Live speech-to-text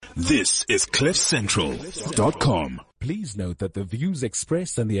This is CliffCentral.com. Please note that the views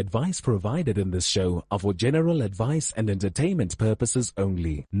expressed and the advice provided in this show are for general advice and entertainment purposes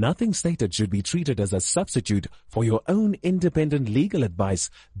only. Nothing stated should be treated as a substitute for your own independent legal advice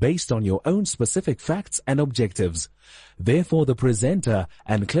based on your own specific facts and objectives. Therefore, the presenter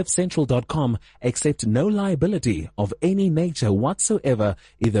and CliffCentral.com accept no liability of any nature whatsoever,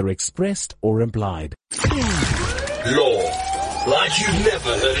 either expressed or implied. Law, like you've never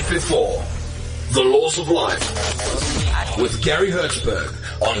heard it before. The Laws of Life with Gary Hertzberg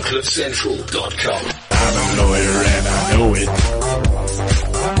on CliffCentral.com. I'm a lawyer and I know it.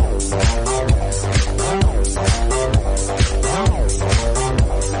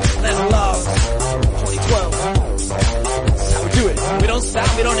 Atlanta Laws, 2012. That's how we do it. We don't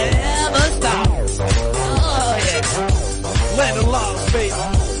stop, we don't ever stop. Oh yeah. Atlanta Laws, baby. You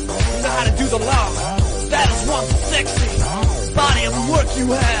know how to do the law. That is one sexy body of work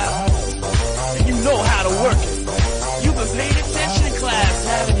you have. And you know how to work it. You've been paying attention in class,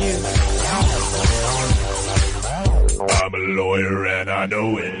 haven't you? I'm a lawyer and I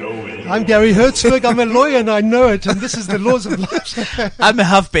know it. I'm Gary Hertzberg, I'm a lawyer and I know it, and this is the Laws of Life. I'm a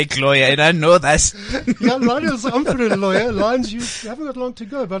half-baked lawyer and I know that. Yeah, Lionel's, I'm for a lawyer. Lions, you haven't got long to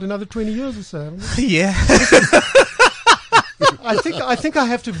go, about another 20 years or so, haven't you? Yeah. I think I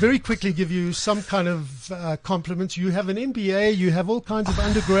have to very quickly give you some kind of compliments. You have an MBA, you have all kinds of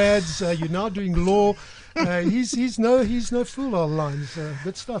undergrads, you're now doing law. He's no fool, all Lines.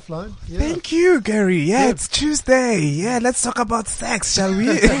 Good stuff, Lion. Yeah. Thank you, Gary. Yeah, it's Tuesday. Yeah, let's talk about sex, shall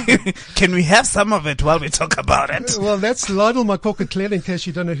we? Can we have some of it while we talk about it? Well, that's Lionel Makokotlela, in case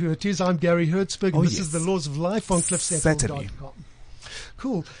you don't know who it is. I'm Gary Hertzberg. Oh, This yes. is the Laws of Life on Certainly. CliffCentral.com.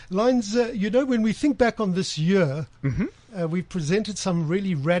 Cool. Lines, when we think back on this year, we've presented some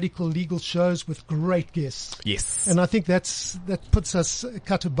really radical legal shows with great guests. Yes. And I think that puts us a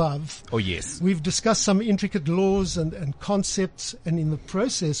cut above. Oh, yes. We've discussed some intricate laws and concepts, and in the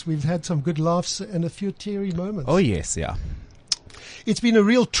process, we've had some good laughs and a few teary moments. Oh, yes, yeah. It's been a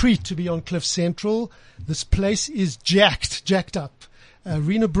real treat to be on Cliff Central. This place is jacked up.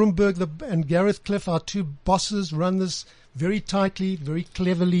 Rena Broomberg and Gareth Cliff, our two bosses, run this very tightly, very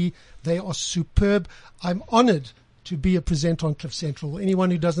cleverly. They are superb. I'm honored to be a presenter on Cliff Central.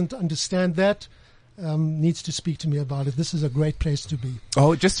 Anyone who doesn't understand that needs to speak to me about it. This is a great place to be.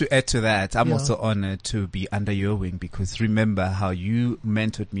 Oh, just to add to that, I'm Yeah. also honored to be under your wing, because remember how you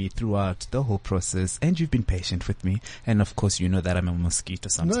mentored me throughout the whole process, and you've been patient with me. And of course, you know that I'm a mosquito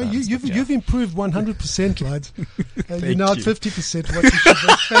sometimes. No, but yeah. you've improved 100%, lads. You're Thank now at you. 50%. What you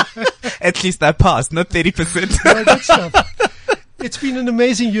should be. At least I passed, not 30%. No, good stuff. It's been an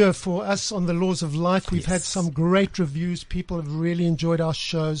amazing year for us on the Laws of Life. We've had some great reviews. People have really enjoyed our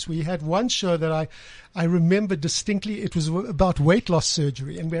shows. We had one show that I remember distinctly. It was about weight loss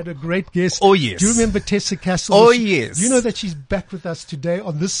surgery, and we had a great guest. Oh, yes. Do you remember Tessa Castle? Oh, yes. You know that she's back with us today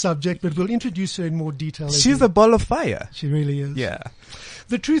on this subject, but we'll introduce her in more detail. as She's we- a ball of fire. She really is. Yeah.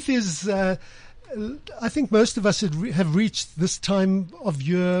 The truth is, I think most of us have reached this time of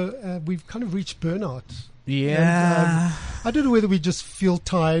year. We've kind of reached burnout. Yeah. And, I don't know whether we just feel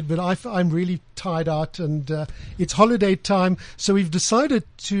tired, but I'm really tired out, and it's holiday time. So we've decided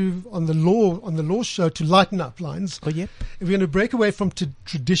to, on the law show, to lighten up, Lines. Oh, yep. We're going to break away from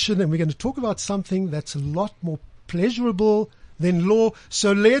tradition, and we're going to talk about something that's a lot more pleasurable than law.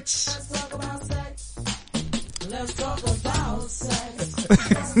 So let's talk about sex. Let's talk about sex.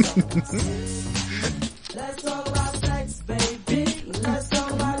 Let's talk about sex, baby. Let's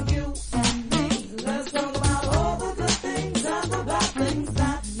talk about you and me. Let's talk about all the good things and the bad things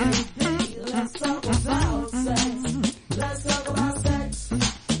that may be. Let's talk about sex. Let's talk about sex.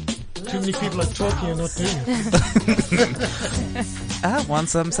 too many people are talking and not doing it. I want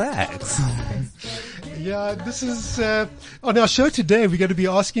some sex. Yeah, this is on our show today. We're going to be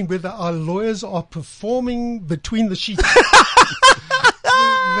asking whether our lawyers are performing between the sheets.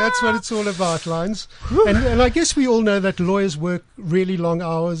 That's what it's all about, Lines. And I guess we all know that lawyers work really long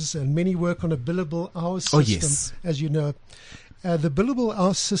hours, and many work on a billable hours system, Oh, yes. as you know. The billable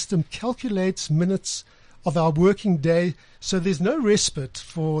hours system calculates minutes of our working day, so there's no respite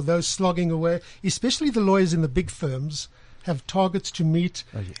for those slogging away, especially the lawyers in the big firms have targets to meet,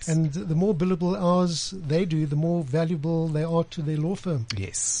 Oh, yes. and the more billable hours they do, the more valuable they are to their law firm.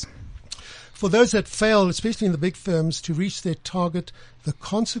 Yes. For those that fail, especially in the big firms, to reach their target, the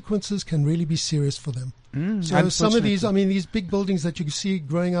consequences can really be serious for them. So some of these, these big buildings that you can see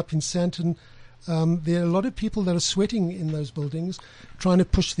growing up in Sandton, there are a lot of people that are sweating in those buildings, trying to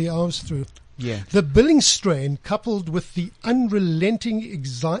push the hours through. Yeah. The billing strain, coupled with the unrelenting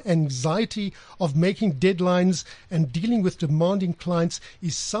anxiety of making deadlines and dealing with demanding clients,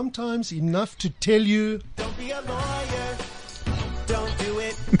 is sometimes enough to tell you, Don't be a lawyer. Don't do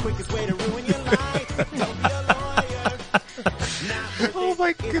it. Quickest way to ruin your life. Don't be a lawyer. Oh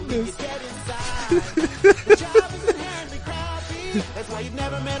my goodness. Get inside. The job is inherently crappy. That's why you've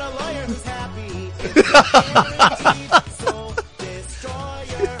never met a lawyer who's happy. It's guaranteed soul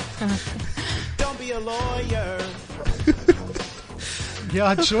destroyer. Don't be a lawyer.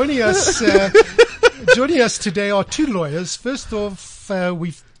 yeah, joining us today are two lawyers. First off,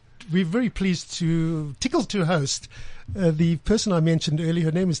 we're very pleased tickled to host the person I mentioned earlier.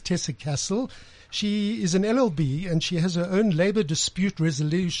 Her name is Tessa Castle. She is an LLB and she has her own labor dispute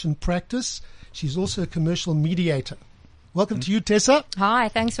resolution practice. She's also a commercial mediator. Welcome to you, Tessa. Hi,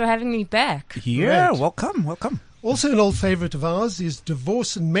 thanks for having me back. Yeah, Great. welcome. Also an old favorite of ours is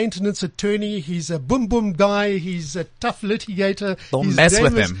divorce and maintenance attorney. He's a boom boom guy. He's a tough litigator. Don't mess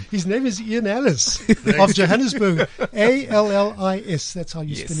with him. His name is Ian Ellis of Johannesburg. Allis. That's how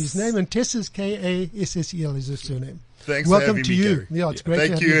you spell his name. And Tessa's Kassel is his surname. Thanks Welcome for having to me, you. Gary. Yeah, it's great to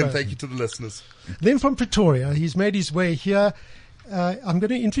Thank have you, you and both. thank you to the listeners. Then from Pretoria, he's made his way here. I'm going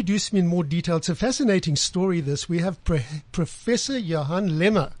to introduce him in more detail. It's a fascinating story, this. We have Professor Johan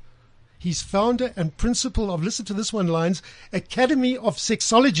Lemmer. He's founder and principal of, listen to this one lines, Academy of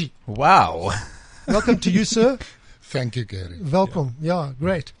Sexology. Wow. Welcome to you, sir. Thank you, Gary. Welcome. Yeah,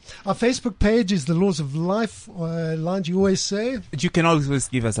 great. Our Facebook page is The Laws of Life, lines you always say. You can always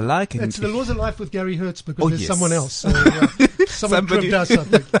give us a like. And It's The Laws of Life with Gary Hertz because there's yes. someone else. So, someone tripped us, I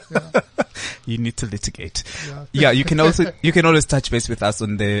think. Yeah. You need to litigate. Yeah. Yeah, you can always touch base with us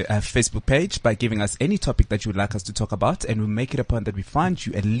on the Facebook page by giving us any topic that you would like us to talk about, and we'll make it upon that we find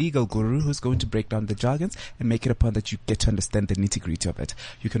you a legal guru who's going to break down the jargons and make it upon that you get to understand the nitty-gritty of it.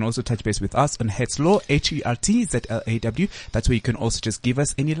 You can also touch base with us on Hertz Law, HERTZLAW. That's where you can also just give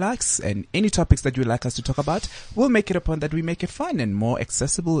us any likes and any topics that you would like us to talk about. We'll make it upon that we make it fun and more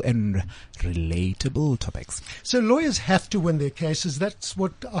accessible and relatable topics. So lawyers have to win their cases. That's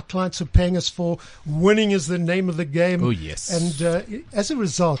what our clients are paying us for. Winning is the name of the game. Oh, yes. And as a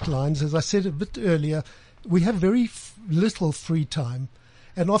result, Lines, as I said a bit earlier, we have very little free time.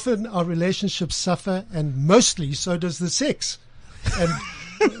 And often our relationships suffer, and mostly so does the sex. And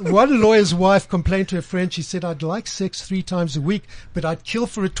one lawyer's wife complained to her friend. She said, I'd like sex 3 times a week, but I'd kill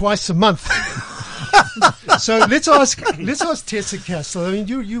for it twice a month. So let's ask Tessa Castle. I mean,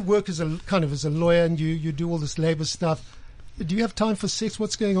 you work as a lawyer, and you do all this labor stuff. Do you have time for sex?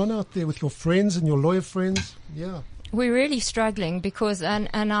 What's going on out there with your friends and your lawyer friends? Yeah. We're really struggling because, and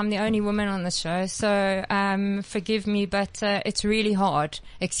I'm the only woman on the show, so forgive me, but it's really hard.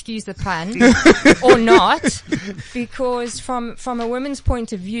 Excuse the pun, or not, because from a woman's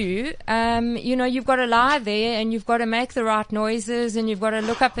point of view, you've got to lie there and you've got to make the right noises and you've got to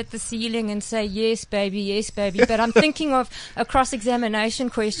look up at the ceiling and say yes, baby. But I'm thinking of a cross-examination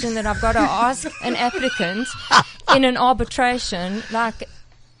question that I've got to ask an applicant in an arbitration, like,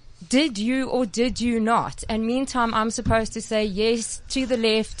 did you or did you not? And meantime, I'm supposed to say yes to the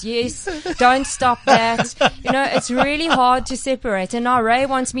left, yes, don't stop that. It's really hard to separate. And now Ray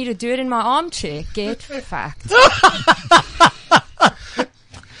wants me to do it in my armchair. Get fucked.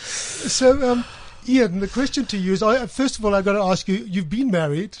 So, Ian, the question to you is, first of all, I've got to ask you, you've been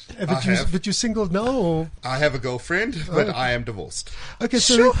married, but you're single now, or? I have a girlfriend, but I am divorced. Okay,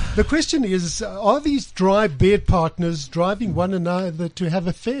 so the question is, are these dry bed partners driving one another to have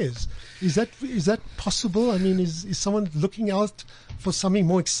affairs? Is that possible? I mean, is someone looking out for something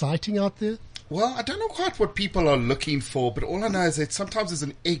more exciting out there? Well, I don't know quite what people are looking for, but all I know is that sometimes there's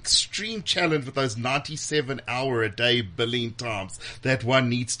an extreme challenge with those 97-hour-a-day billing times that one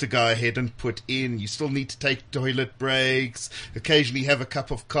needs to go ahead and put in. You still need to take toilet breaks, occasionally have a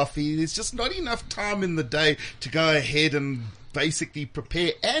cup of coffee. There's just not enough time in the day to go ahead and basically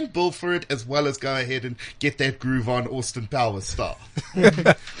prepare and bill for it, as well as go ahead and get that groove on Austin Powers style.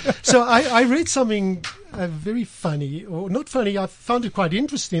 So I read something very funny, or not funny, I found it quite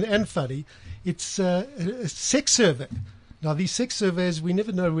interesting and funny. It's a sex survey. Now, these sex surveys, we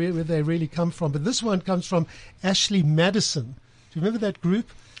never know where they really come from, but this one comes from Ashley Madison. Do you remember that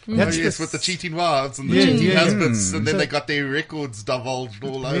group? That's with the cheating wives and the cheating husbands, and then they got their records divulged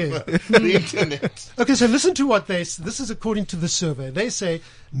all over the internet. Okay, so listen to what this is according to the survey. They say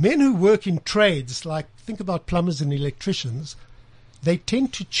men who work in trades, like think about plumbers and electricians, they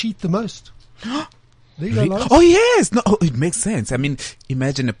tend to cheat the most. There you go, Lawrence. Oh yes, no, it makes sense. I mean,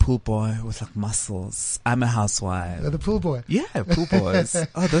 imagine a pool boy with like muscles. I'm a housewife. The pool boy. Yeah, pool boys.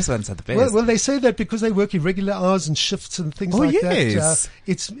 Oh, those ones are the best. Well, they say that because they work irregular hours and shifts and things Oh, like yes. that,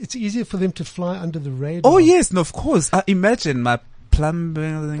 it's easier for them to fly under the radar. Oh yes, no, of course. Imagine my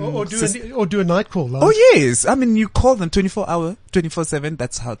plumbing. Or do a night call. Lawrence. Oh yes, I mean you call them 24/7.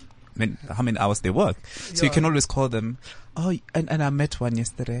 That's how many hours they work. So you Yeah. can always call them. Oh, and I met one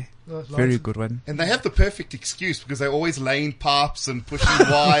yesterday. Oh, Very Lawrence. good one. And they have the perfect excuse because they're always laying pipes and pushing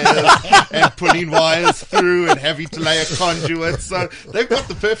wires and pulling wires through and having to lay a conduit. So they've got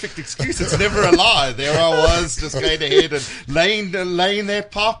the perfect excuse. It's never a lie. There I was just going ahead and laying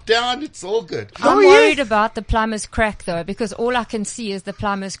that pipe down. It's all good. I'm worried about the plumber's crack though, because all I can see is the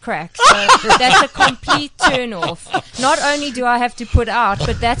plumber's crack. So that's a complete turn off. Not only do I have to put out,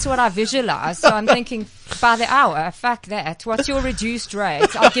 but that's what I visualize. So I'm thinking, by the hour, fuck that. What's your reduced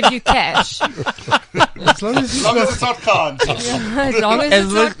rate? I'll give you cash. As long as As long as it's not canned. As long as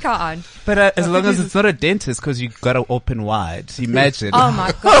it's not kind. But as long as it's not a dentist, because you gotta open wide. Imagine. Oh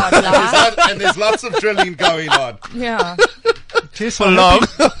my God, like, And there's lots of drilling going on. yeah. Tess, I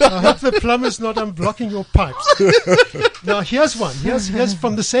hope the plumber's not unblocking your pipes. Now, here's one. Here's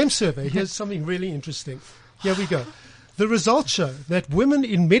from the same survey. Here's something really interesting. Here we go. The results show that women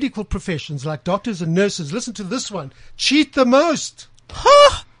in medical professions like doctors and nurses, listen to this one, cheat the most.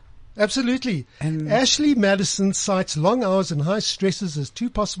 Absolutely. And- Ashley Madison cites long hours and high stresses as two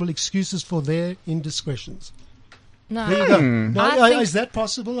possible excuses for their indiscretions. No. There you go. Now, I think- is that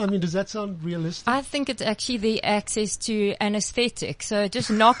possible? I mean, does that sound realistic? I think it's actually the access to anesthetic. So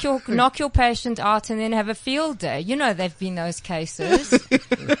just knock your patient out and then have a field day. You know, there've been those cases.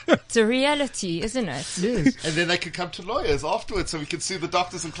 It's a reality, isn't it? Yes. And then they could come to lawyers afterwards so we could sue the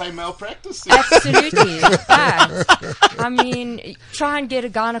doctors and claim malpractice. Absolutely. But, I mean, try and get a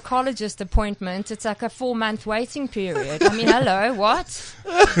gynecologist appointment. It's like a 4-month waiting period. I mean, hello, what?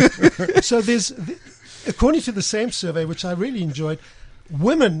 So according to the same survey, which I really enjoyed,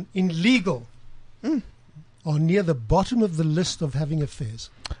 women in legal are near the bottom of the list of having affairs.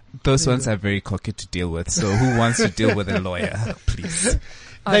 Those ones are very cocky to deal with. So who wants to deal with a lawyer, please?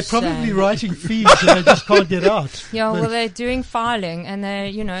 They're Oh, probably shame. writing fees and they just can't get out. Yeah, well, they're doing filing,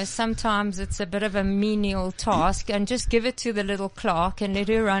 and sometimes it's a bit of a menial task, and just give it to the little clerk and let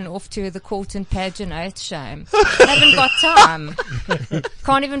her run off to the court and paginate. Shame. Haven't got time.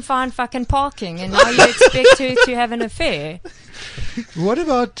 Can't even find fucking parking, and now you expect her to have an affair. What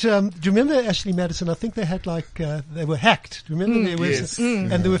about, do you remember Ashley Madison? I think they had they were hacked. Do you remember there was, Yes.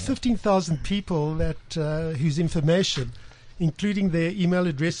 and there were 15,000 people that, whose information, including their email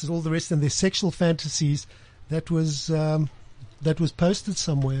addresses, all the rest, and their sexual fantasies, that was posted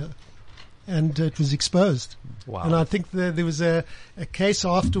somewhere, and it was exposed. Wow. And I think there was a case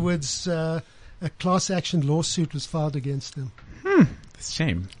afterwards. A class action lawsuit was filed against them. It's a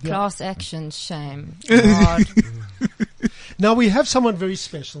shame. Class action, shame. God. Now we have someone very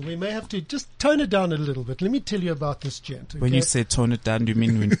special. We may have to just tone it down a little bit. Let me tell you about this gent. When okay? you say tone it down, do you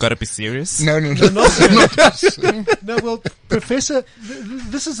mean we've got to be serious? No. No, well, Professor,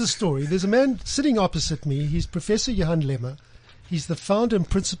 this is the story. There's a man sitting opposite me. He's Professor Johan Lemmer. He's the founder and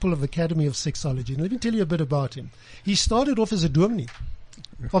principal of the Academy of Sexology. And let me tell you a bit about him. He started off as a dominee,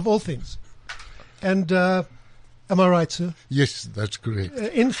 of all things. And, am I right, sir? Yes, that's correct.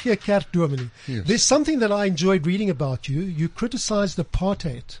 NG Kerk dominee. Yes. There's something that I enjoyed reading about you. You criticized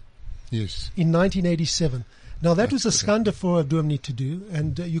apartheid Yes. in 1987. Now, that was a scandal for a dominee to do,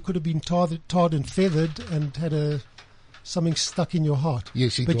 and you could have been tarred and feathered and had something stuck in your heart.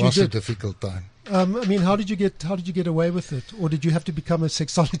 Yes, it But you was a did. difficult time. I mean, how did you get away with it, or did you have to become a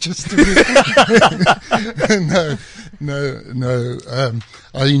sexologist? No.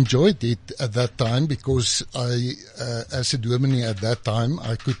 I enjoyed it at that time because I, as a dominee at that time,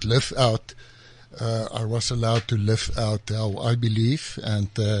 I could live out. I was allowed to live out how I believe, and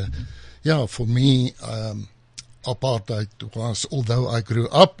for me, apartheid was, although I grew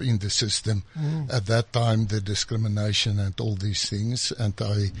up in the system at that time, the discrimination and all these things, and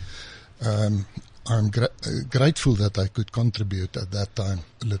I'm grateful that I could contribute at that time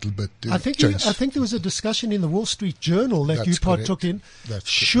a little bit to I think there was a discussion in the Wall Street Journal that you That's partook correct. in. That's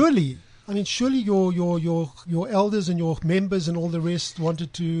Surely your elders and your members and all the rest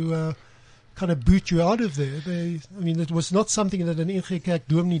wanted to kind of boot you out of there. It was not something that an NG Kerk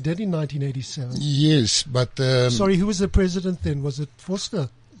dominee did in 1987. Yes, but Sorry, who was the president then? Was it Forster?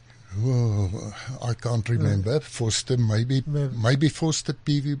 I can't remember. Forster, maybe Forster,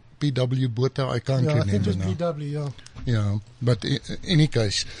 P.W. Botha, I can't Yeah, I think it remember was now. PW, yeah. Yeah, but in any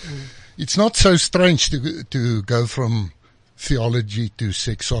case, it's not so strange to go from theology to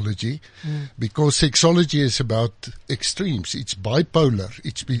sexology because sexology is about extremes. It's bipolar.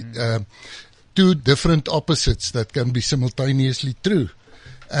 It's two different opposites that can be simultaneously true.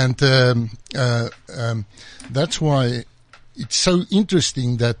 And that's why it's so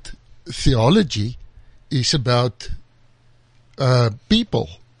interesting that theology is about people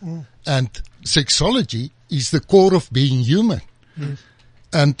and sexology is the core of being human.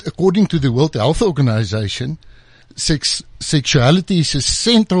 And according to the World Health Organization, sexuality is a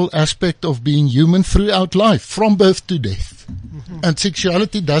central aspect of being human throughout life, from birth to death. And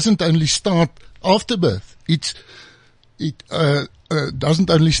sexuality doesn't only start after birth. It doesn't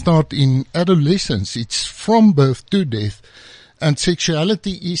only start in adolescence. It's from birth to death. And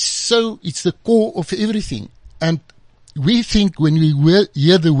sexuality is it's the core of everything. And we think when we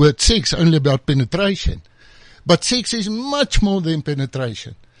hear the word sex only about penetration. But sex is much more than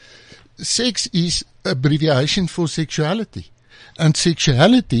penetration. Sex is abbreviation for sexuality. And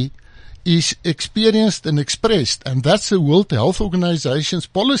sexuality is experienced and expressed. And that's the World Health Organization's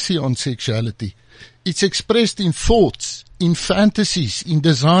policy on sexuality. It's expressed in thoughts, in fantasies, in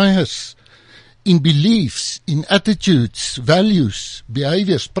desires, in beliefs, in attitudes, values,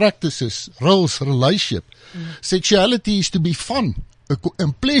 behaviors, practices, roles, relationship. Sexuality is to be fun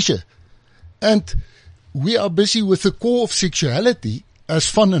and pleasure. And we are busy with the core of sexuality as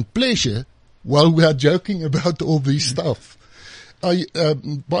fun and pleasure while we are joking about all this stuff. By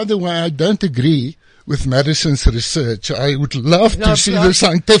the way, I don't agree with Madison's research. I would love to see the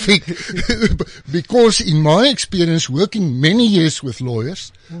scientific, because in my experience working many years with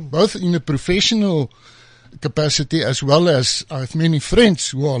lawyers, both in a professional capacity as well as I have many friends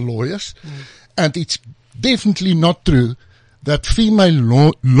who are lawyers, and it's definitely not true that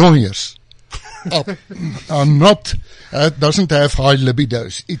female lawyers are not, doesn't have high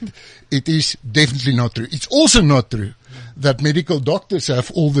libidos. It is definitely not true. It's also not true that medical doctors have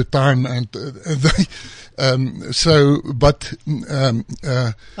all the time and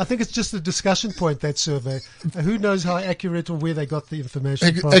I think it's just a discussion point, that survey. Who knows how accurate or where they got the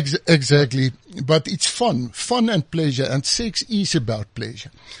information from. Exactly. But it's fun and pleasure, and sex is about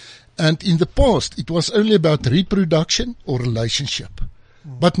pleasure. And in the past, it was only about reproduction or relationship.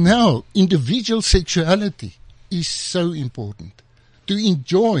 But now, individual sexuality is so important. To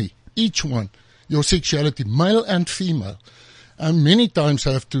enjoy each one, your sexuality, male and female. And many times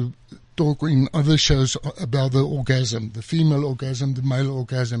I have to talk in other shows about the orgasm, the female orgasm, the male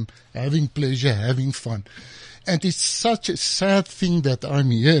orgasm, having pleasure, having fun. And it's such a sad thing that I'm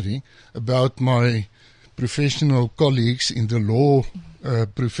hearing about my professional colleagues in the law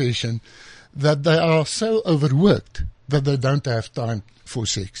profession, that they are so overworked that they don't have time for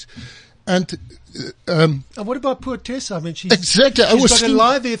sex. And what about poor Tessa? I mean, she's exactly. She's got to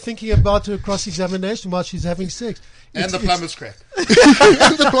lie there thinking about her cross-examination while she's having sex. And the plumber's crack.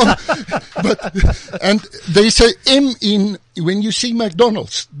 And they say M in, when you see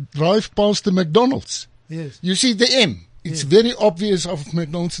McDonald's, drive past the McDonald's. Yes. You see the M. It's very obvious of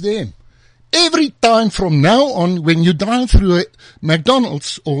McDonald's, the M. Every time from now on, when you drive through a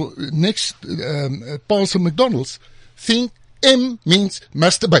McDonald's or next past a McDonald's, think M means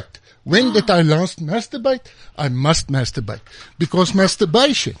masturbate. When did I last masturbate? I must masturbate. Because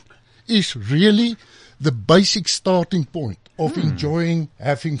masturbation is really the basic starting point of enjoying,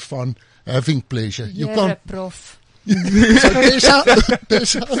 having fun, having pleasure. You can't. Prof. So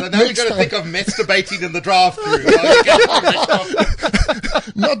Tessa, So now we've got to think of masturbating in the drive-through.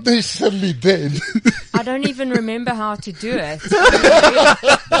 not necessarily then. I don't even remember how to do it.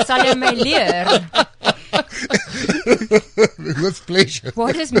 Sal jy my leer? With pleasure.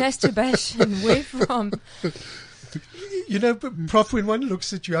 What is masturbation? Where from? You know, Prof, when one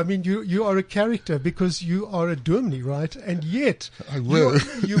looks at you, I mean, you are a character because you are a dominee, right? And yet, I will.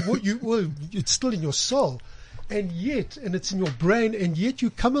 It's still in your soul. And yet, and it's in your brain, and yet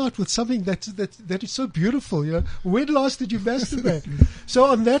you come out with something that is so beautiful. You know, when last did you masturbate? So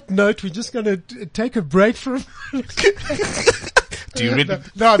on that note, we're just going to take a break from. Do you really?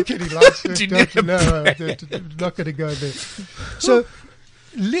 No, I'm kidding. I'm not going to go there. So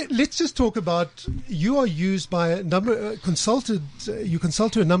let's just talk about. You are used by a number. You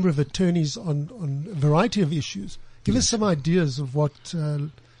consulted a number of attorneys on a variety of issues. Give us some ideas of what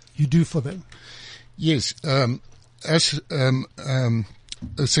you do for them. Yes, as a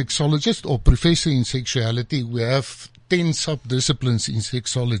sexologist or professor in sexuality, we have 10 sub-disciplines in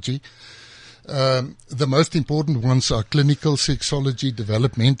sexology. The most important ones are clinical sexology,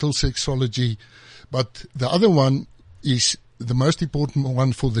 developmental sexology, but the other one is, the most important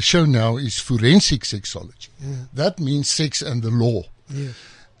one for the show now, is forensic sexology. That means sex and the law. Yeah.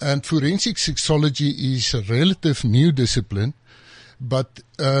 And forensic sexology is a relative new discipline, but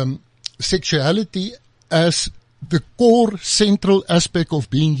sexuality as the core central aspect of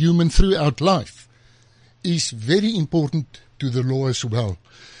being human throughout life is very important to the law as well.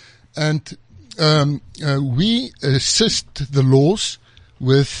 And we assist the laws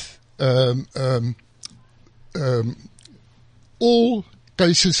with all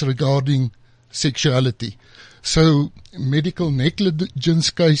cases regarding sexuality. So medical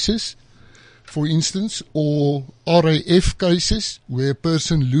negligence cases, for instance, or RAF cases where a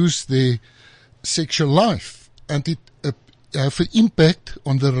person loses their sexual life, and it has an impact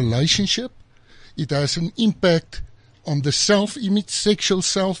on the relationship. It has an impact on the self-image, sexual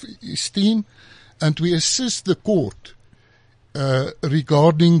self-esteem, and we assist the court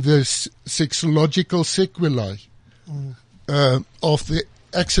regarding the sexological sequelae of the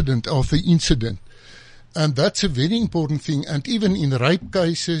accident, of the incident. And that's a very important thing. And even in rape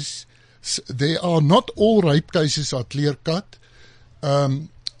cases, not all rape cases are clear-cut.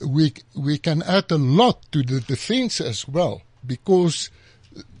 We can add a lot to the defense as well, because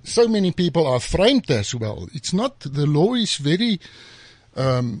so many people are framed as well. It's not, the law is very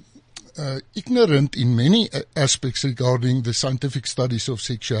ignorant in many aspects regarding the scientific studies of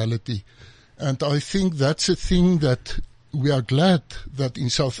sexuality. And I think that's a thing that we are glad that in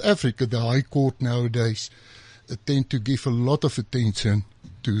South Africa, the High Court nowadays tend to give a lot of attention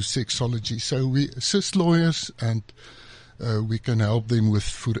to sexology. So we assist lawyers, and we can help them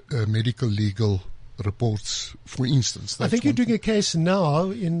with medical legal reports, for instance. I think you're doing a case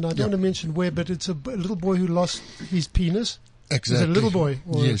now in, I don't want to mention where, but it's a little boy who lost his penis. Exactly. Is it a little boy?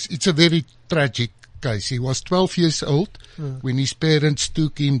 Yes, it's a very tragic case. He was 12 years old when his parents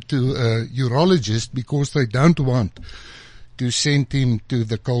took him to a urologist because they don't want to send him to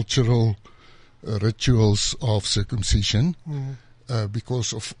the cultural rituals of circumcision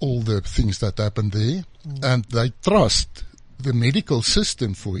because of all the things that happened there. And they trust the medical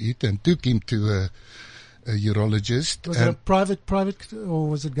system for it and took him to a urologist. Was it a private, or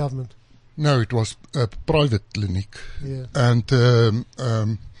was it government? No, it was a private clinic. Yeah. And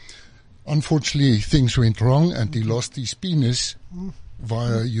unfortunately, things went wrong, and he lost his penis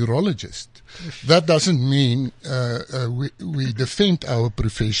via a urologist. That doesn't mean we defend our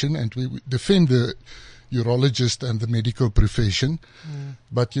profession, and we defend the urologist and the medical profession.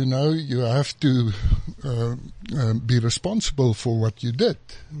 But, you know, you have to be responsible for what you did.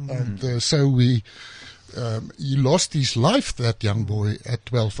 And so he lost his life, that young boy, at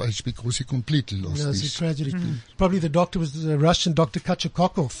 12 age, because he completely lost It's his... a tragedy. Probably the doctor was the Russian Dr.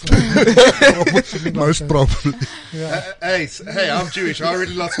 Kachakokov. Most probably. Yeah. Hey, I'm Jewish. I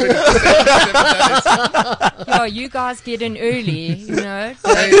already lost 20%. Yeah, you guys get in early, you know.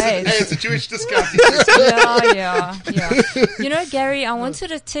 Hey, it's a Jewish discount. Yeah. You know, Gary, I wanted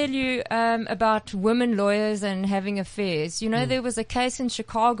to tell you about women lawyers and having affairs. You know, there was a case in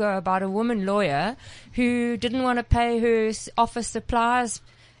Chicago about a woman lawyer who didn't want to pay her office supplier.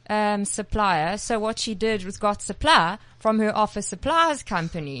 So what she did was got supply from her office supplies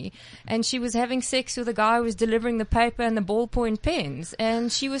company, and she was having sex with a guy who was delivering the paper and the ballpoint pens,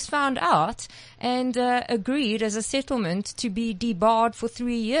 and she was found out and agreed as a settlement to be debarred for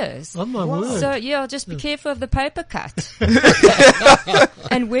 3 years. Oh my word. So yeah, just be careful of the paper cut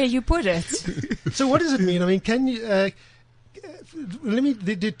and where you put it. So what does it mean? I mean, can you,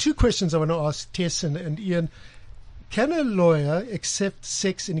 there are two questions I want to ask Tess and Ian. Can a lawyer accept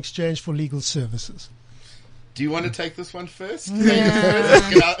sex in exchange for legal services? Do you want to take this one first?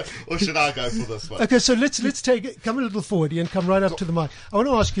 Yeah. Or should I go for this one? Okay, so let's take it. Come a little forward, Ian. Come right up to the mic. I want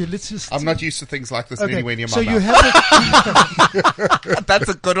to ask you. Let's just. I'm not used to things like this Okay, anywhere near my so mouth. you have That's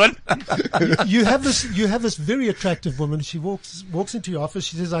a good one. you have this very attractive woman. She walks into your office.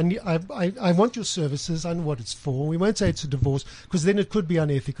 She says, I want your services. I know what it's for. We won't say it's a divorce because then it could be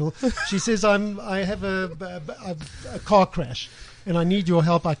unethical. She says, I have a car crash and I need your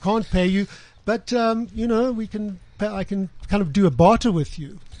help. I can't pay you, but you know, I can kind of do a barter with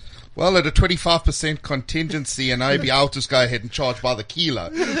you. Well, at a 25% contingency, and I'll just go ahead and charge by the kilo.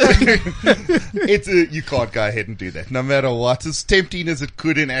 You can't go ahead and do that. No matter what, as tempting as it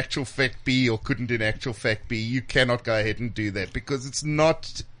could in actual fact be, or couldn't in actual fact be, you cannot go ahead and do that because it's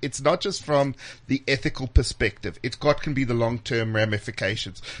not just from the ethical perspective. Can be the long-term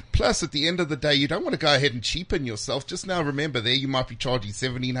ramifications. Plus, at the end of the day, you don't want to go ahead and cheapen yourself. Just now, remember, there you might be charging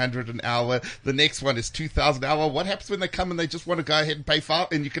 $1,700 an hour. The next one is $2,000 an hour. What happens when they come and they just want to go ahead and pay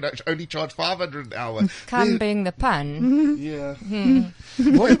and you can only charge $500 an hour? Come being the pun. Yeah.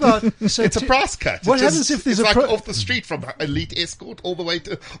 What about? So It's a price cut. What happens if there's it's a like off the street from elite escort all the way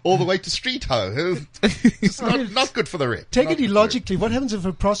to street ho? It's not good for the rep. Take Not it good for the illogically. What happens if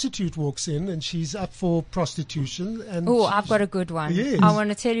a prostitute walks in and she's up for prostitution. And Oh, I've got a good one. Yes. I want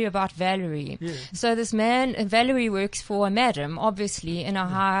to tell you about Valerie. Yes. So this man, Valerie works for a madam, obviously in a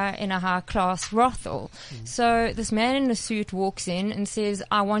high class brothel. So this man in a suit walks in and says,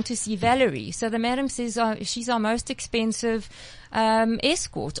 "I want to see Valerie." So the madam says, "She's our most expensive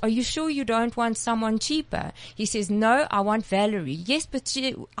escort. Are you sure you don't want someone cheaper?" He says, "No, I want Valerie." "Yes, but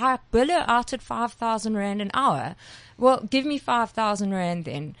I bill her out at 5,000 Rand an hour." "Well, give me 5,000 Rand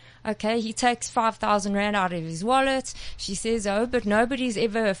then." Okay, he takes 5,000 Rand out of his wallet. She says, "Oh, but nobody's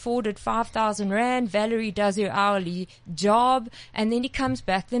ever afforded 5,000 Rand. Valerie does her hourly job." And then he comes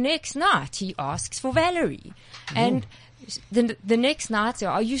back the next night. He asks for Valerie. And the next night, so,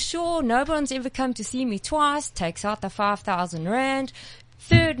 "Are you sure no one's ever come to see me twice?" Takes out the 5,000 Rand.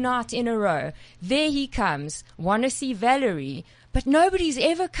 Third night in a row, there he comes. "Want to see Valerie?" "But nobody's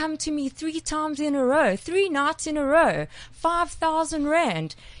ever come to me 3 times in a row, 3 nights in a row, 5,000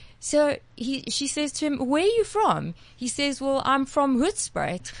 Rand. So she says to him, "Where are you from?" He says, "Well, I'm from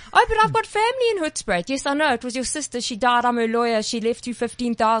Hoedspruit." "Oh, but I've got family in Hoedspruit." "Yes, I know. It was your sister. She died. I'm her lawyer. She left you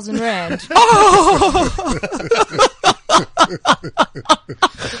 15,000 Rand.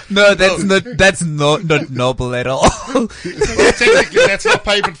 No, that's not noble at all. Well, technically, that's not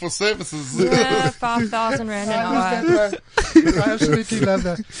payment for services. 5,000 Rand an hour. I absolutely love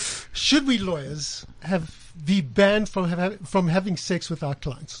that. Should we lawyers be banned from having sex with our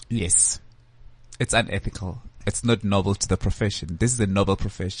clients? Yes. It's unethical. It's not noble to the profession. This is a noble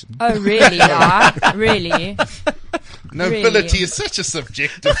profession. Oh, really? Yeah? Really? Nobility Really? is such a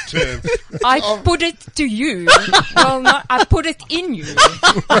subjective term. I put it to you. Well, no, I put it in you.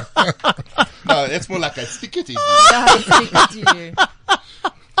 No, that's more like I stick it in. I stick it to you.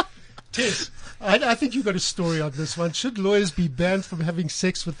 Tess, I think you've got a story on this one. Should lawyers be banned from having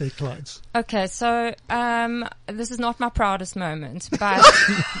sex with their clients? Okay, so this is not my proudest moment, but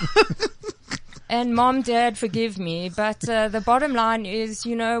and Mom, Dad, forgive me, but the bottom line is,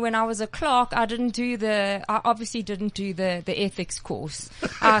 when I was a clerk, I obviously didn't do the ethics course.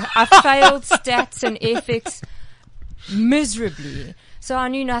 I failed stats and ethics miserably. So I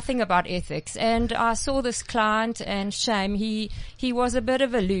knew nothing about ethics, and I saw this client, and shame, he was a bit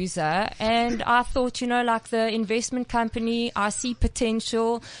of a loser, and I thought, like the investment company, I see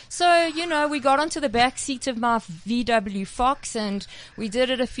potential. So, we got onto the back seat of my VW Fox, and we did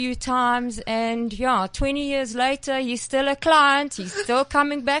it a few times, and 20 years later, he's still a client, he's still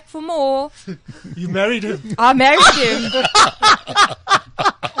coming back for more. You married him. I married him.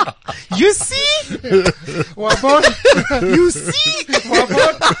 You see? You see? Well,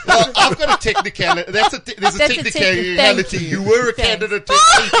 I've got a technicality. There's a technicality. You were a candidate. You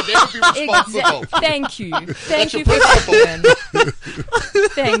should never be responsible. Thank you. Thank you your for that.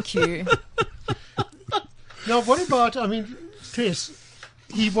 Thank you. Now, what about, Tess,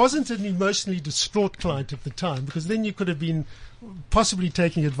 he wasn't an emotionally distraught client at the time, because then you could have been possibly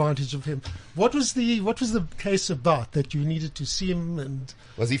taking advantage of him. What was the case about that you needed to see him? And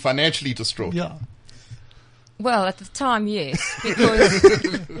was he financially distraught? Yeah. Well, at the time, yes, because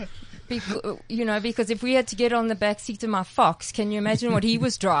if we had to get on the back seat of my Fox, can you imagine what he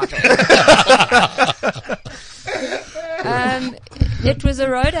was driving? It was a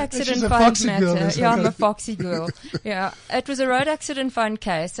road accident She's a fund foxy girl, matter. isn't Yeah, it? I'm a foxy girl. Yeah, it was a road accident fund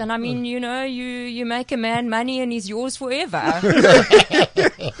case, and you make a man money and he's yours forever.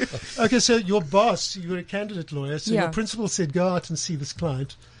 Okay, so your boss, you were a candidate lawyer, so Yeah. your principal said, go out and see this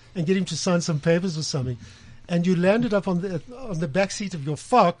client and get him to sign some papers or something. And you landed up on the back seat of your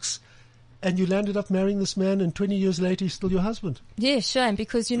Fox, and you landed up marrying this man, and 20 years later he's still your husband. Yeah, shame,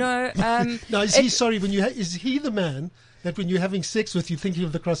 because, Now, is he the man that when you're having sex with, you're thinking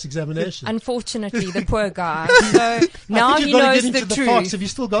of the cross-examination? unfortunately, the poor guy. So now I think he you've got to knows get the into the truth. Fox. Have you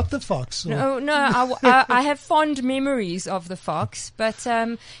still got the Fox? Or- No, I have fond memories of the Fox, but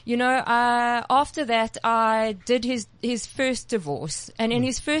after that I did his first divorce, and in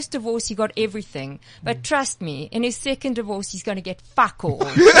his first divorce he got everything. But trust me, in his second divorce he's going to get fuck all.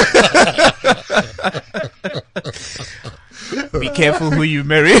 Be careful who you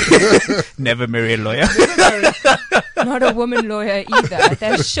marry. Never marry a lawyer. Not a woman lawyer either.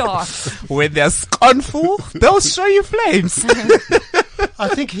 They're sharp. When they're scornful, they'll show you flames. I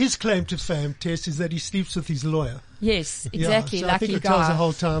think his claim to fame, Tess, is that he sleeps with his lawyer. Yes, exactly. Yeah, so I Lucky think it tells the guy.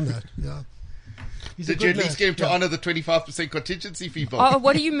 whole time that. Yeah. He's a Did you at good least man. get him to honour the 25% contingency fee, Bob? Oh,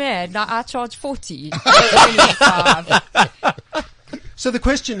 what are you mad? Now I charge 40. 25. So the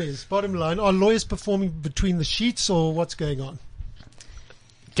question is, bottom line, are lawyers performing between the sheets, or what's going on?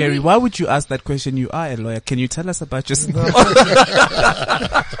 Gary, why would you ask that question? You are a lawyer. Can you tell us about yourself?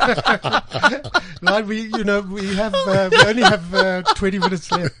 Like we only have 20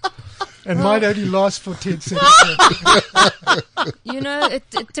 minutes left. And mine only lasts for 10 seconds.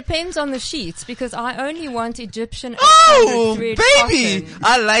 It depends on the sheets because I only want Egyptian. Oh, 800 baby! thread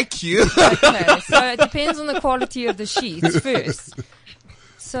I like you. Okay, so it depends on the quality of the sheets first.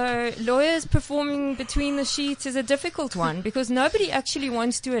 So lawyers performing between the sheets is a difficult one because nobody actually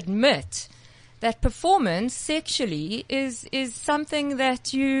wants to admit that performance sexually is something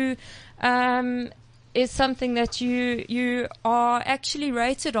that you you are actually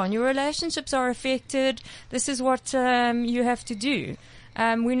rated on. Your relationships are affected. This is what you have to do.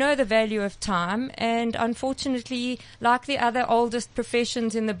 We know the value of time, and unfortunately, like the other oldest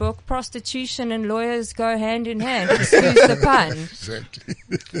professions in the book, prostitution and lawyers go hand in hand. Excuse the pun. Exactly.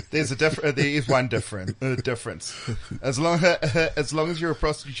 There is one difference. As long as you're a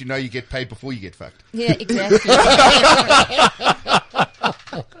prostitute, you know you get paid before you get fucked. Yeah, exactly.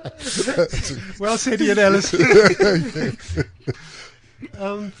 Well said, Ian Ellis.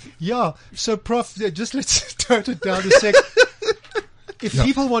 So Prof, just let's tone it down a sec. If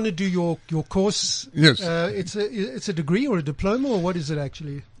people want to do your course, yes, it's a degree or a diploma, or what is it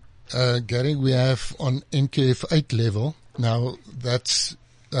actually? Gary, we have on NQF 8 level now. That's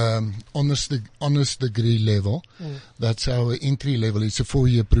honors degree level. That's our entry level. It's a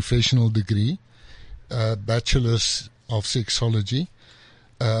 4-year professional degree, bachelor's of sexology.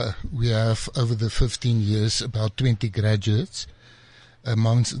 We have over the 15 years about 20 graduates.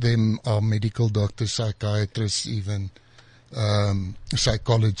 Amongst them are medical doctors, psychiatrists, even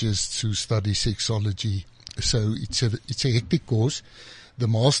psychologists who study sexology. So it's a hectic course. The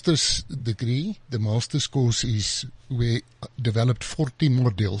master's degree, the master's course we developed 40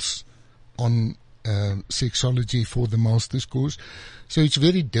 modules on sexology for the master's course. So it's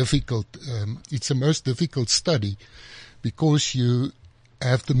very difficult. It's the most difficult study because you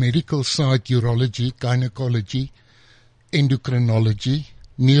have the medical side, urology, gynecology, endocrinology,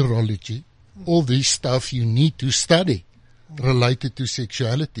 neurology, all this stuff you need to study related to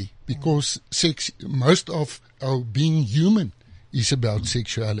sexuality because most of our being human is about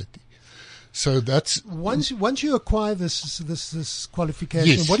sexuality. So that's once you acquire this qualification,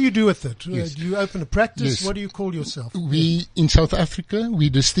 yes. What do you do with it? Yes. Do you open a practice? Yes. What do you call yourself? We in South Africa we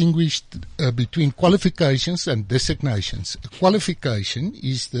distinguished between qualifications and designations. A qualification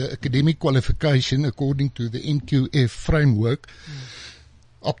is the academic qualification according to the NQF framework.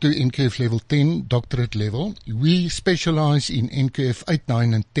 Up to NQF level 10, doctorate level. We specialize in NQF 8,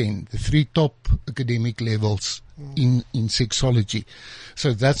 9 and 10, the 3 top academic levels in sexology.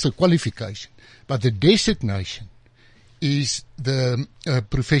 So that's the qualification. But the designation is the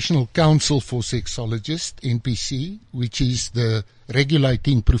Professional Council for Sexologists, NPC, which is the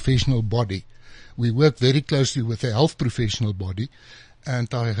regulating professional body. We work very closely with the health professional body.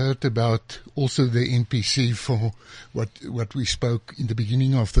 And I heard about also the NPC for what we spoke in the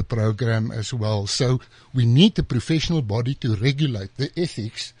beginning of the program as well. So we need a professional body to regulate the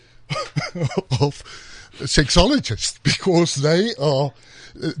ethics of sexologists because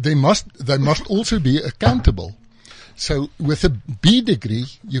they must also be accountable. So with a B degree,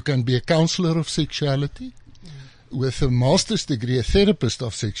 you can be a counselor of sexuality. With a master's degree, a therapist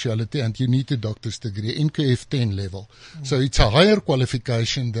of sexuality, and you need a doctor's degree, NQF 10 level. So it's a higher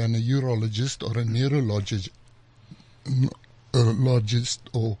qualification than a urologist or a neurologist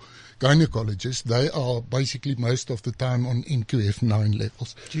or gynecologist. They are basically most of the time on NQF 9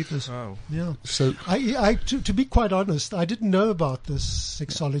 levels. Jeepers. Wow. Yeah. So to be quite honest, I didn't know about this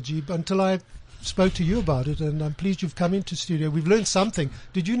sexology until I spoke to you about it, and I'm pleased you've come into studio. We've learned something.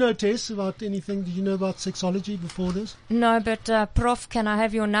 Did you know, Tess, about anything? Did you know about sexology before this? No, but Prof, can I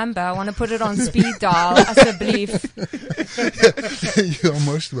have your number? I want to put it on speed dial, asseblief. You're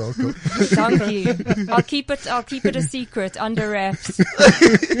most welcome. Thank you. I'll keep it a secret, under wraps.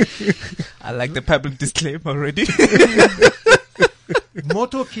 I like the public disclaimer already.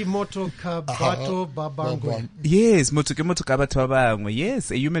 Moto ki moto ka bato babangwe. Yes, moto ki moto ka bato babangwe.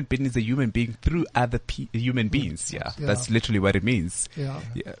 Yes, a human being is a human being through other human beings. Yeah, that's literally what it means. Yeah.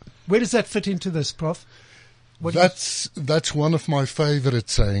 Where does that fit into this, Prof? That's one of my favorite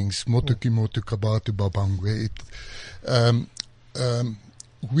sayings. Moto ki moto ka bato babangwe.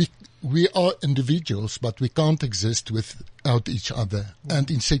 We are individuals, but we can't exist without each other. And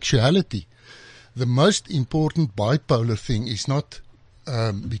in sexuality, the most important bipolar thing is not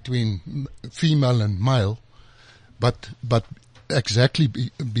between female and male, but exactly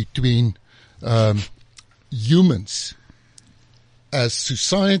between humans as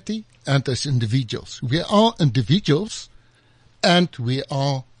society and as individuals. We are individuals and we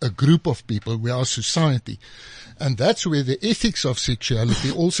are a group of people, we are society. And that's where the ethics of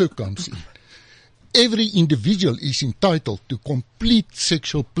sexuality also comes in. Every individual is entitled to complete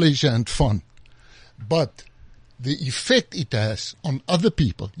sexual pleasure and fun, but the effect it has on other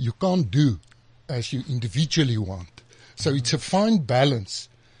people, you can't do as you individually want. So it's a fine balance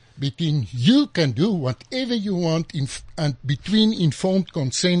between you can do whatever you want and between informed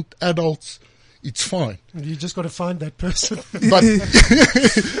consent, adults, it's fine. You just got to find that person. But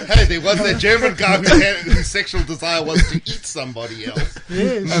Hey, there was that German guy whose sexual desire was to eat somebody else.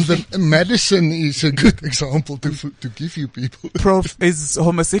 yes. and the medicine is a good example to give you people. Prof, is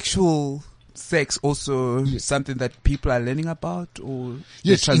homosexual sex also something that people are learning about, or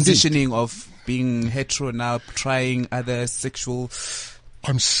Yes, the transitioning of being hetero now, trying other sexual?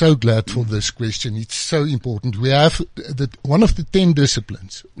 I'm so glad for this question. It's so important. We have one of the 10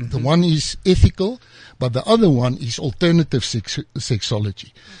 disciplines. The one is ethical, but the other one is alternative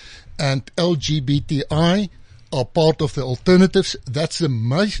sexology. And LGBTI are part of the alternatives. That's the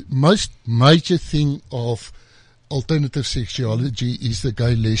most major thing of alternative sexuality is the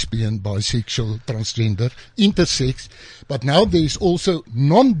gay, lesbian, bisexual, transgender, intersex. But now there is also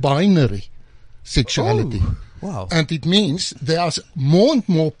non-binary sexuality. Oh. Wow. And it means there are more and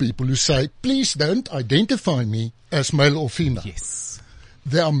more people who say, please don't identify me as male or female. Yes.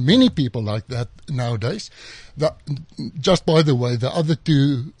 There are many people like that nowadays. Just by the way, the other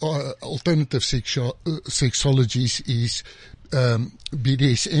two alternative sexologies is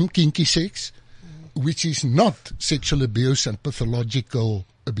BDSM, kinky sex, which is not sexual abuse and pathological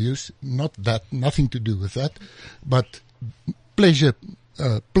abuse. Nothing to do with that. But pleasure,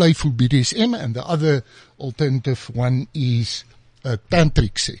 playful BDSM, and the other alternative one is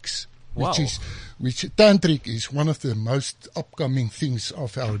tantric sex, Wow. which tantric is one of the most upcoming things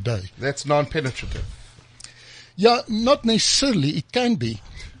of our day. That's non-penetrative. Yeah, not necessarily, it can be,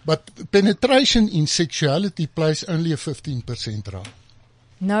 but penetration in sexuality plays only a 15% role.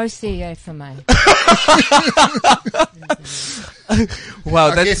 No CA for me. Wow,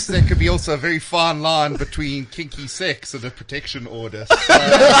 I that's guess there could be also a very fine line between kinky sex and a protection order. So,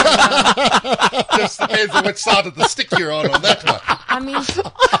 just depends on which side of the stick you're on that one. I mean,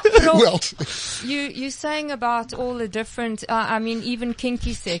 Well, you're saying about all the different, I mean, even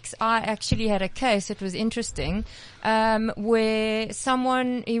kinky sex. I actually had a case, it was interesting, where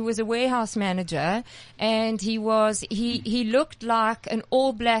he was a warehouse manager, and he looked like an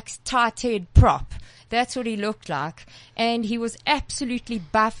All Blacks tight head prop. That's what he looked like. And he was absolutely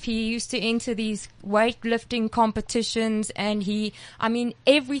buff. He used to enter these weightlifting competitions, and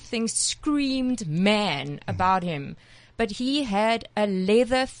everything screamed man about him. But he had a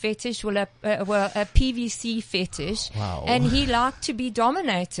leather fetish, a PVC fetish, Wow. and he liked to be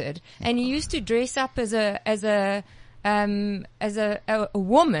dominated. And he used to dress up as a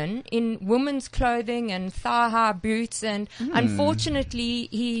woman in women's clothing and thigh-high boots, and unfortunately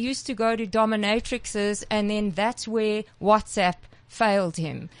he used to go to dominatrixes, and then that's where WhatsApp failed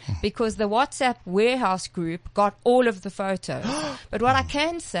him, because the WhatsApp warehouse group got all of the photos. But what I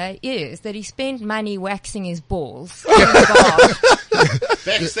can say is that he spent money waxing his balls. in the bath.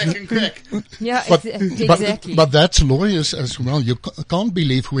 Back second crack. Yeah, but, exactly. but that's lawyers as well. You can't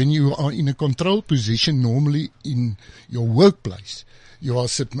believe when you are in a control position, normally in your workplace, you are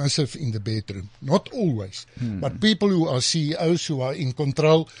submissive in the bedroom. Not always. But people who are CEOs, who are in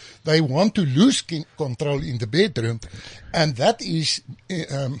control, they want to lose control in the bedroom. And that is,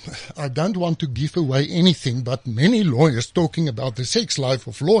 I don't want to give away anything, but many lawyers talking about the sex life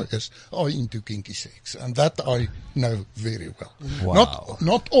of lawyers are into kinky sex. And that I know very well. Wow.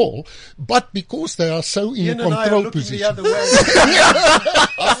 Not all, but because they are so in Ian a and I are control looking the position. other way.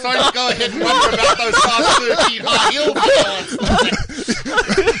 I was trying to go ahead and wonder about those size 13 high heel pants.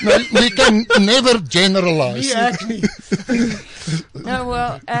 No, we can never generalize. Me acne. No,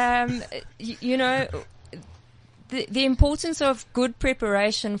 well, the importance of good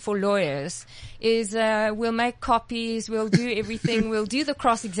preparation for lawyers is we'll make copies, we'll do everything, we'll do the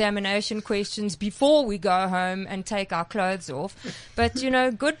cross-examination questions before we go home and take our clothes off. But,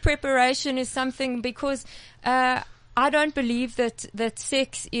 good preparation is something, because I don't believe that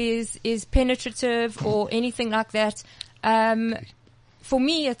sex is penetrative or anything like that. For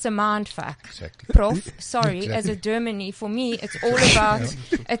me, it's a mind fuck. Exactly. Prof, sorry, as a Germany, for me, it's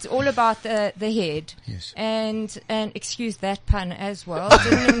all about the head. Yes. And excuse that pun as well.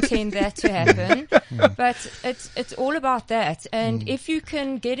 Didn't intend that to happen. But it's all about that. And if you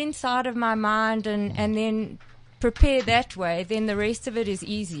can get inside of my mind and then prepare that way, then the rest of it is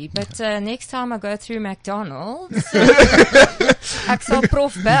easy. But next time I go through McDonald's, ek sal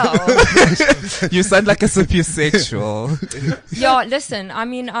prof bel. You sound like a sapiosexual. Yeah, listen, I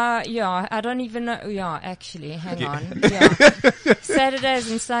mean, I don't even know. Yeah, actually, hang on. Yeah. Saturdays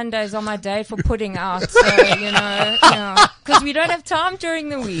and Sundays are my day for putting out, so, because we don't have time during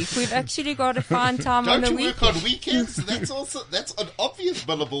the week. We've actually got to find time on the Don't you weekend. work on weekends? That's an obvious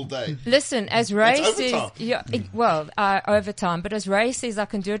billable day. Listen, as Ray That's says, overtime. overtime. But as Ray says, I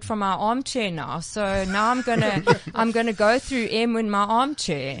can do it from my armchair now. So now I'm gonna go through M in my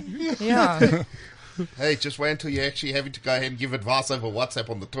armchair. Yeah. Hey, just wait until you're actually having to go ahead and give advice over WhatsApp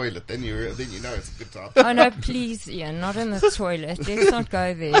on the toilet. Then you know it's a good time. Oh no, please, Ian, not in the toilet. Let's not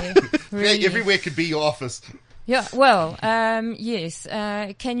go there. Really. Yeah, everywhere could be your office. Yeah, well, yes.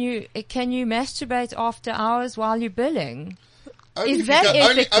 Can you masturbate after hours while you're billing? Is that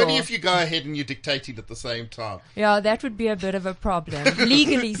ethical? Only if you go ahead and you're dictating at the same time. Yeah, that would be a bit of a problem.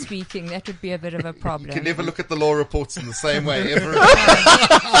 Legally speaking, that would be a bit of a problem. You can never look at the law reports in the same way ever.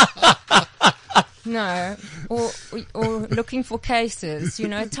 No, or looking for cases,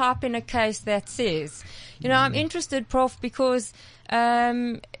 type in a case that says, I'm interested, Prof, because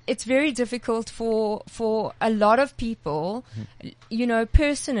it's very difficult for a lot of people,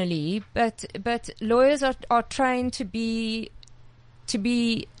 personally, but lawyers are trained to be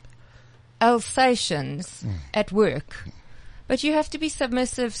Alsatians at work. But you have to be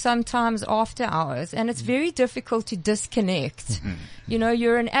submissive sometimes after hours, and it's very difficult to disconnect.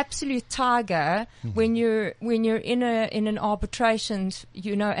 You're an absolute tiger when you're in an arbitration,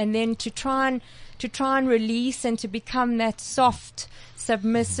 and then to try and release and to become that soft,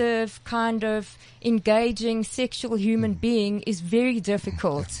 submissive, kind of engaging sexual human being is very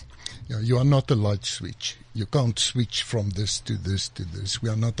difficult. Yeah, you are not a light switch. You can't switch from this to this to this. We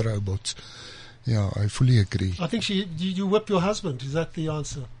are not robots. Yeah, I fully agree. I think you whip your husband. Is that the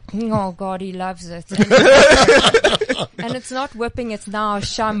answer? Oh God, he loves it. And it's not whipping, it's now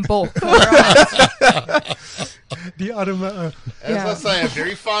shambok. The arme. As I say, a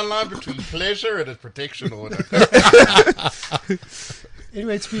very fine line between pleasure and a protection order.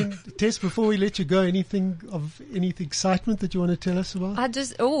 Anyway, it's been, Tess, before we let you go, any excitement that you want to tell us about?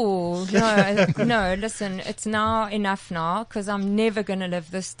 No, listen, it's now enough now, because I'm never going to live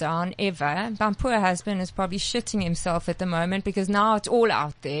this down, ever. My poor husband is probably shitting himself at the moment, because now it's all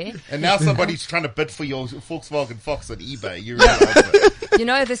out there. And now somebody's trying to bid for your Volkswagen Fox on eBay. You realize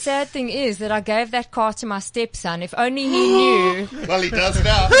that? The sad thing is that I gave that car to my stepson. If only he knew. Well, he does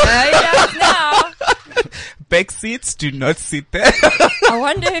now. No, he does now. Back seats, do not sit there. I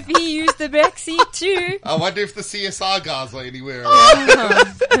wonder if he used the back seat too. I wonder if the CSR guys are anywhere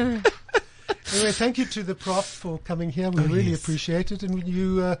around. Anyway, thank you to the Prof for coming here. We really appreciate it. And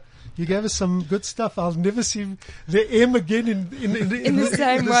you gave us some good stuff. I'll never see the M again in the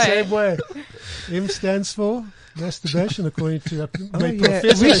same way. M stands for masturbation, according to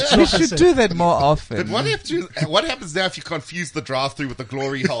Professor. We should do that more often. But what happens now if you confuse the drive-through with the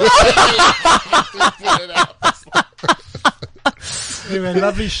glory hole? Anyway,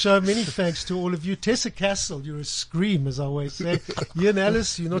 lovely show. Many thanks to all of you. Tessa Castle, you're a scream, as I always say. Ian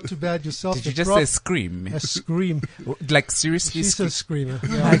Ellis, you're not too bad yourself. Did you just say scream? A scream. Like, seriously? She's a screamer.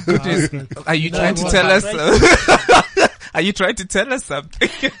 Yeah, My goodness. Are you trying to tell us? Are you trying to tell us something?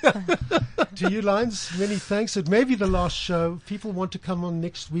 To you, Lions, many thanks. It may be the last show. People want to come on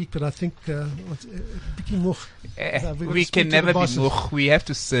next week, but I think we can never be moch. We have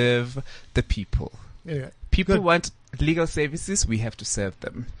to serve the people. Anyway, people want legal services. We have to serve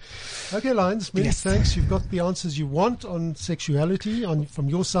them. Okay, Lions, many thanks. You've got the answers you want on sexuality from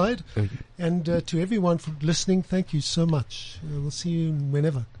your side. And to everyone for listening, thank you so much. We'll see you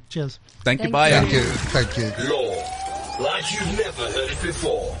whenever. Cheers. Thank you. Bye. Thank you. Law, like you've never heard it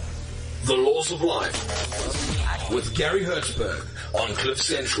before. The Laws of Life with Gary Hertzberg on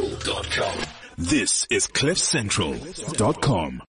CliffCentral.com. This is CliffCentral.com.